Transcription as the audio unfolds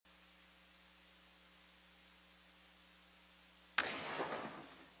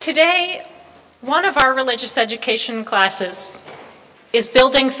Today, one of our religious education classes is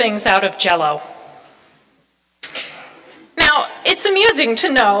building things out of Jell-O. Now, it's amusing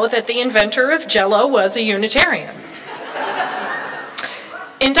to know that the inventor of Jell-O was a Unitarian.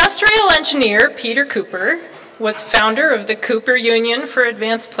 Industrial engineer Peter Cooper was founder of the Cooper Union for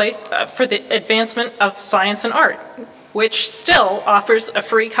the Advancement of Science and Art, which still offers a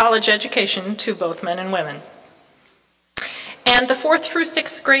free college education to both men and women. And the 4th through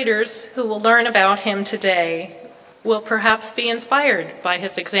 6th graders who will learn about him today will perhaps be inspired by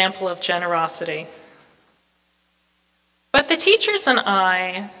his example of generosity. But the teachers and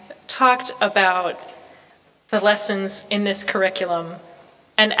I talked about the lessons in this curriculum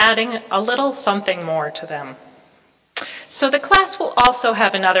and adding a little something more to them. So the class will also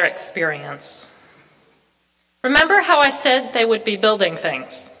have another experience. Remember how I said they would be building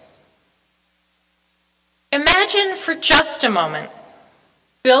things? Imagine for just a moment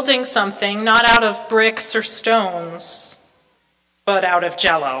building something not out of bricks or stones, but out of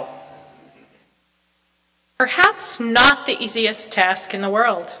Jell-O. Perhaps not the easiest task in the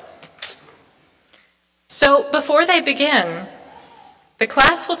world. So before they begin, the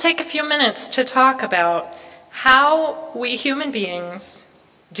class will take a few minutes to talk about how we human beings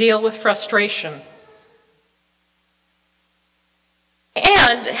deal with frustration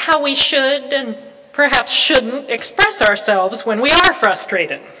and how we should and perhaps shouldn't express ourselves when we are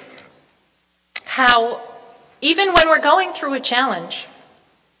frustrated. How, even when we're going through a challenge,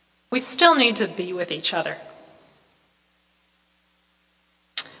 we still need to be with each other.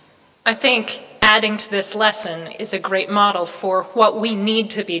 I think adding to this lesson is a great model for what we need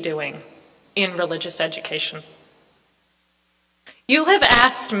to be doing in religious education. You have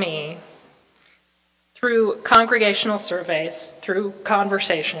asked me, through congregational surveys, through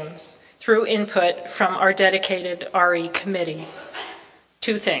conversations, through input from our dedicated RE committee,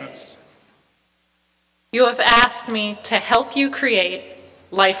 2 things. You have asked me to help you create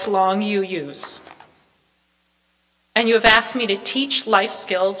lifelong UUs. And you have asked me to teach life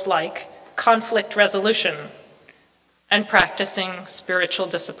skills like conflict resolution and practicing spiritual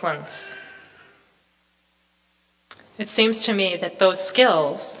disciplines. It seems to me that those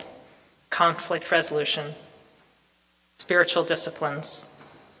skills, conflict resolution, spiritual disciplines,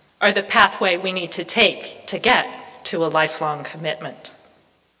 are the pathway we need to take to get to a lifelong commitment.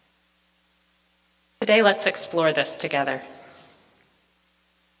 Today, let's explore this together.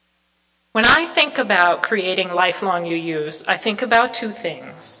 When I think about creating lifelong UUs, I think about 2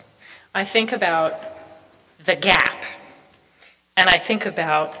 things. I think about the gap, and I think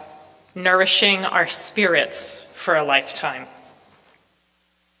about nourishing our spirits for a lifetime.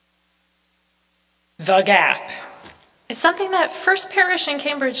 The gap is something that First Parish in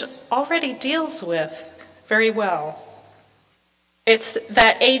Cambridge already deals with very well. It's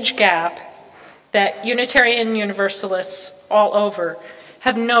that age gap that Unitarian Universalists all over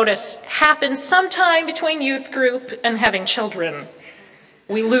have noticed happens sometime between youth group and having children.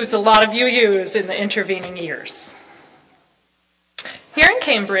 We lose a lot of UUs in the intervening years. Here in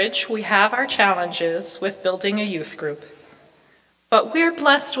Cambridge, we have our challenges with building a youth group, but we're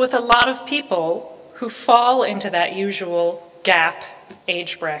blessed with a lot of people who fall into that usual gap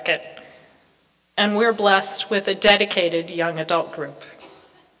age bracket, and we're blessed with a dedicated young adult group.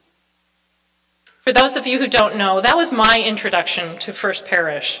 For those of you who don't know, that was my introduction to First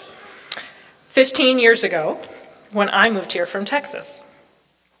Parish 15 years ago when I moved here from Texas.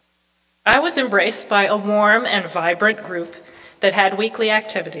 I was embraced by a warm and vibrant group that had weekly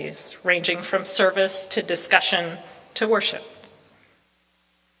activities ranging from service to discussion to worship.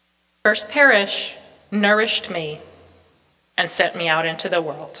 First Parish nourished me and sent me out into the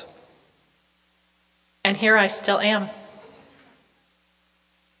world. And here I still am.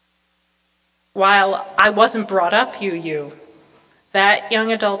 While I wasn't brought up UU, that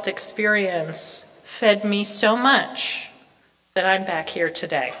young adult experience fed me so much that I'm back here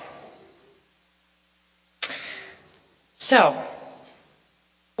today. So,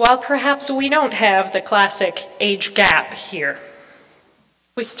 while perhaps we don't have the classic age gap here,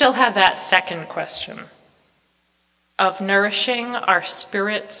 we still have that second question of nourishing our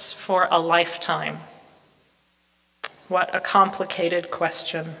spirits for a lifetime. What a complicated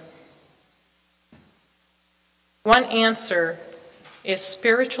question. One answer is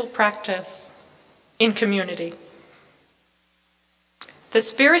spiritual practice in community. The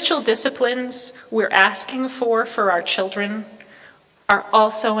spiritual disciplines we're asking for our children are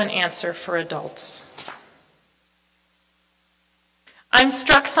also an answer for adults. I'm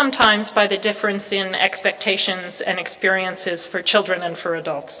struck sometimes by the difference in expectations and experiences for children and for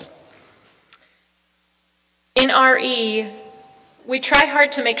adults. In RE, We try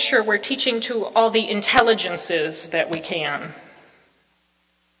hard to make sure we're teaching to all the intelligences that we can.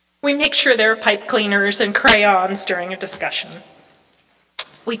 We make sure there are pipe cleaners and crayons during a discussion.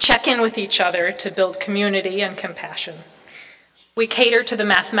 We check in with each other to build community and compassion. We cater to the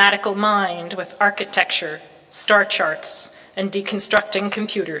mathematical mind with architecture, star charts, and deconstructing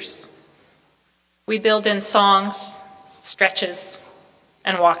computers. We build in songs, stretches,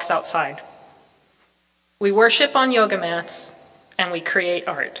 and walks outside. We worship on yoga mats, and we create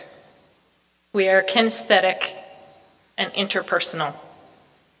art. We are kinesthetic and interpersonal.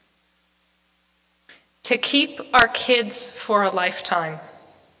 To keep our kids for a lifetime,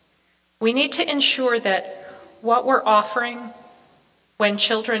 we need to ensure that what we're offering when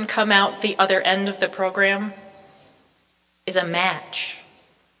children come out the other end of the program is a match.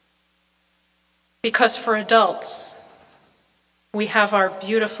 Because for adults, we have our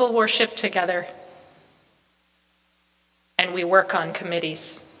beautiful worship together, and we work on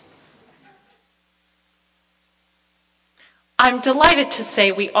committees. I'm delighted to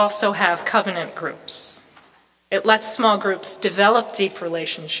say we also have covenant groups. It lets small groups develop deep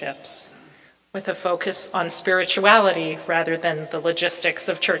relationships with a focus on spirituality rather than the logistics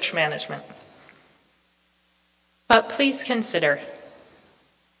of church management. But please consider,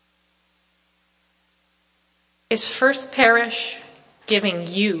 is First Parish giving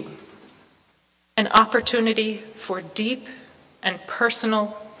you an opportunity for deep and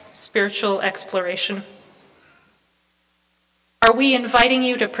personal spiritual exploration? Are we inviting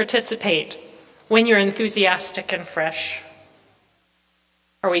you to participate when you're enthusiastic and fresh?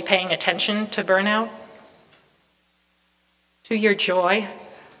 Are we paying attention to burnout, to your joy,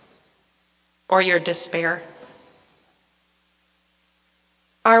 or your despair?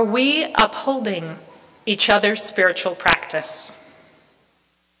 Are we upholding each other's spiritual practice?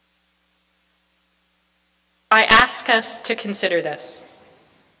 I ask us to consider this.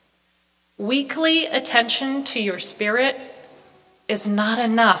 Weekly attention to your spirit is not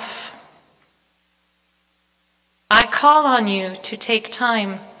enough. I call on you to take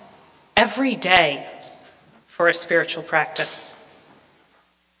time every day for a spiritual practice.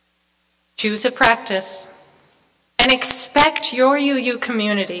 Choose a practice and expect your UU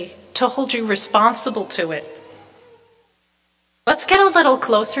community to hold you responsible to it. Let's get a little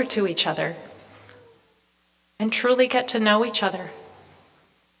closer to each other and truly get to know each other.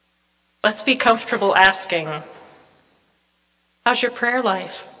 Let's be comfortable asking, how's your prayer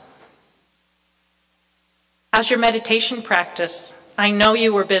life? How's your meditation practice? I know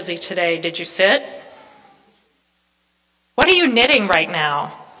you were busy today. Did you sit? What are you knitting right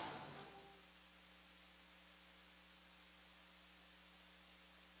now?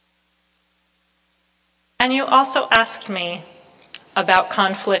 And you also asked me about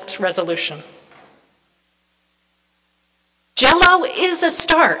conflict resolution. Jello is a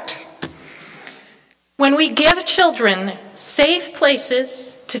start. When we give children safe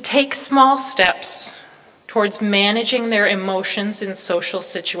places to take small steps towards managing their emotions in social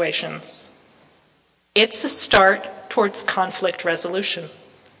situations, it's a start towards conflict resolution.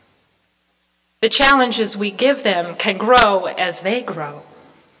 The challenges we give them can grow as they grow.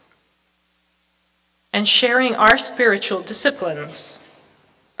 And sharing our spiritual disciplines,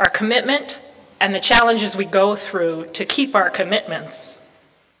 our commitment, and the challenges we go through to keep our commitments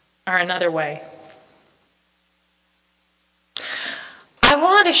are another way. I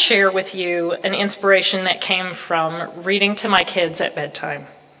want to share with you an inspiration that came from reading to my kids at bedtime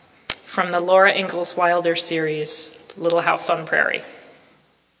from the Laura Ingalls Wilder series, Little House on Prairie.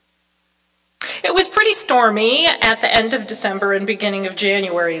 It was pretty stormy at the end of December and beginning of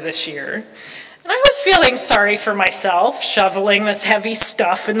January this year. And I was feeling sorry for myself, shoveling this heavy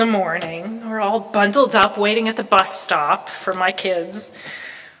stuff in the morning. We're all bundled up, waiting at the bus stop for my kids,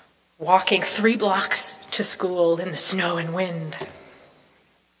 walking 3 blocks to school in the snow and wind.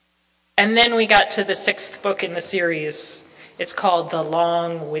 And then we got to the 6th book in the series. It's called The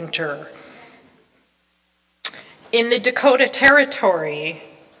Long Winter. In the Dakota Territory,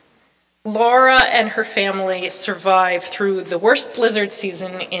 Laura and her family survived through the worst blizzard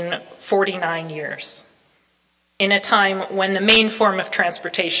season in 49 years, in a time when the main form of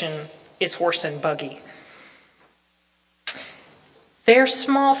transportation is horse and buggy. Their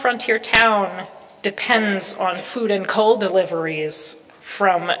small frontier town depends on food and coal deliveries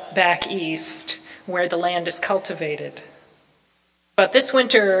from back east, where the land is cultivated. But this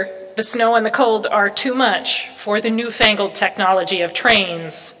winter, the snow and the cold are too much for the newfangled technology of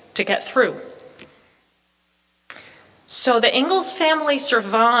trains to get through. So the Ingalls family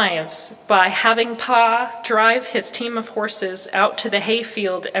survives by having Pa drive his team of horses out to the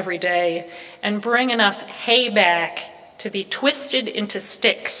hayfield every day and bring enough hay back to be twisted into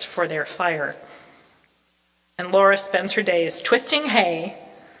sticks for their fire. And Laura spends her days twisting hay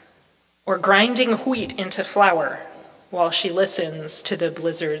or grinding wheat into flour while she listens to the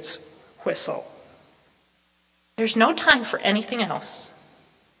blizzard's whistle. There's no time for anything else,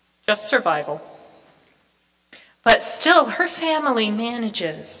 just survival. But still, her family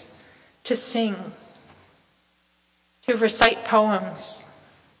manages to sing, to recite poems,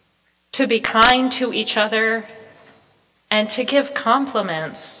 to be kind to each other, and to give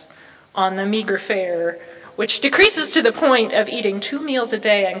compliments on the meager fare, which decreases to the point of eating 2 meals a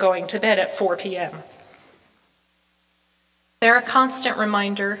day and going to bed at 4 p.m. They're a constant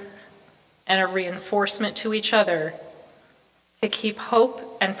reminder and a reinforcement to each other to keep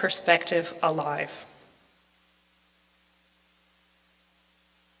hope and perspective alive.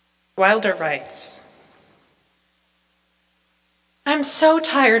 Wilder writes, "I'm so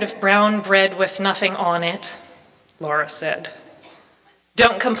tired of brown bread with nothing on it," Laura said.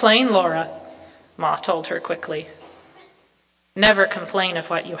 "Don't complain, Laura," Ma told her quickly. "Never complain of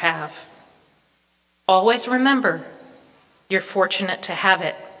what you have. Always remember, you're fortunate to have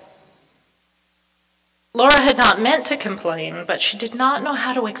it." Laura had not meant to complain, but she did not know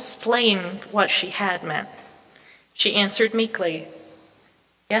how to explain what she had meant. She answered meekly,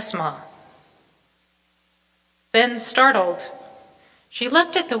 "Yes, Ma." Then, startled, she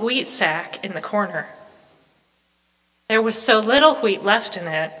looked at the wheat sack in the corner. There was so little wheat left in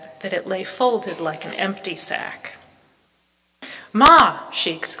it that it lay folded like an empty sack. "Ma,"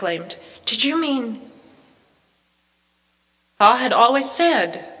 she exclaimed, "did you mean—" Pa had always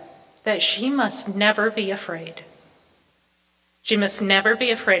said that she must never be afraid. She must never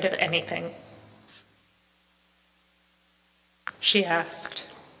be afraid of anything. She asked,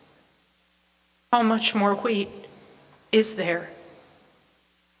 "How much more wheat is there?"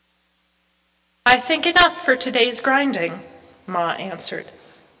 "I think enough for today's grinding," Ma answered.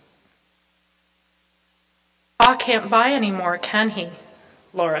 "Pa can't buy any more, can he?"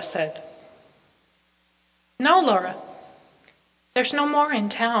 Laura said. "No, Laura. There's no more in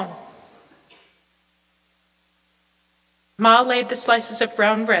town." Ma laid the slices of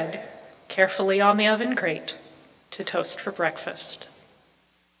brown bread carefully on the oven grate to toast for breakfast.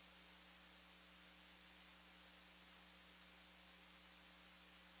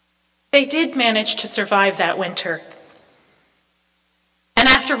 They did manage to survive that winter. And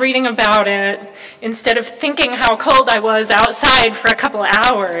after reading about it, instead of thinking how cold I was outside for a couple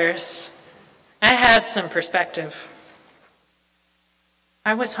hours, I had some perspective.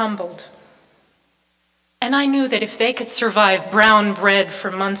 I was humbled. And I knew that if they could survive brown bread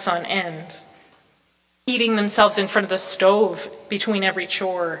for months on end, heating themselves in front of the stove between every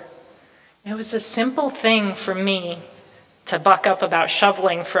chore, it was a simple thing for me to buck up about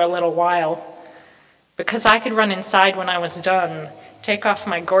shoveling for a little while, because I could run inside when I was done, take off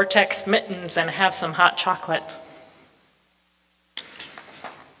my Gore-Tex mittens, and have some hot chocolate.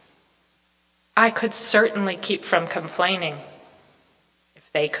 I could certainly keep from complaining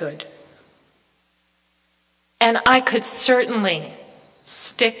if they could. And I could certainly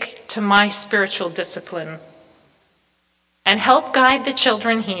stick to my spiritual discipline and help guide the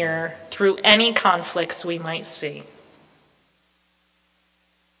children here through any conflicts we might see.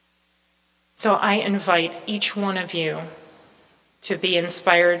 So I invite each one of you to be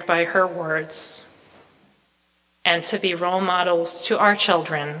inspired by her words and to be role models to our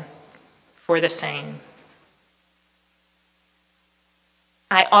children for the same.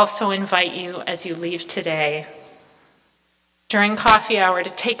 I also invite you, as you leave today, during coffee hour, to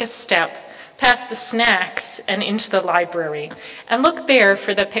take a step past the snacks and into the library and look there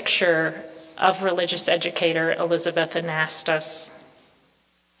for the picture of religious educator Elizabeth Anastas.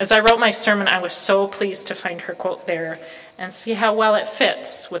 As I wrote my sermon, I was so pleased to find her quote there and see how well it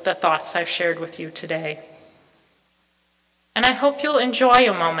fits with the thoughts I've shared with you today. And I hope you'll enjoy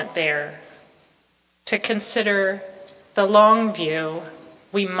a moment there to consider the long view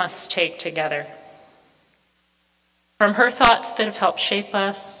we must take together. From her thoughts that have helped shape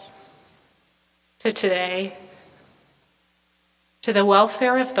us, to today, to the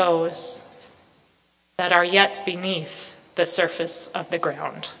welfare of those that are yet beneath the surface of the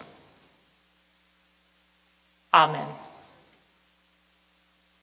ground. Amen.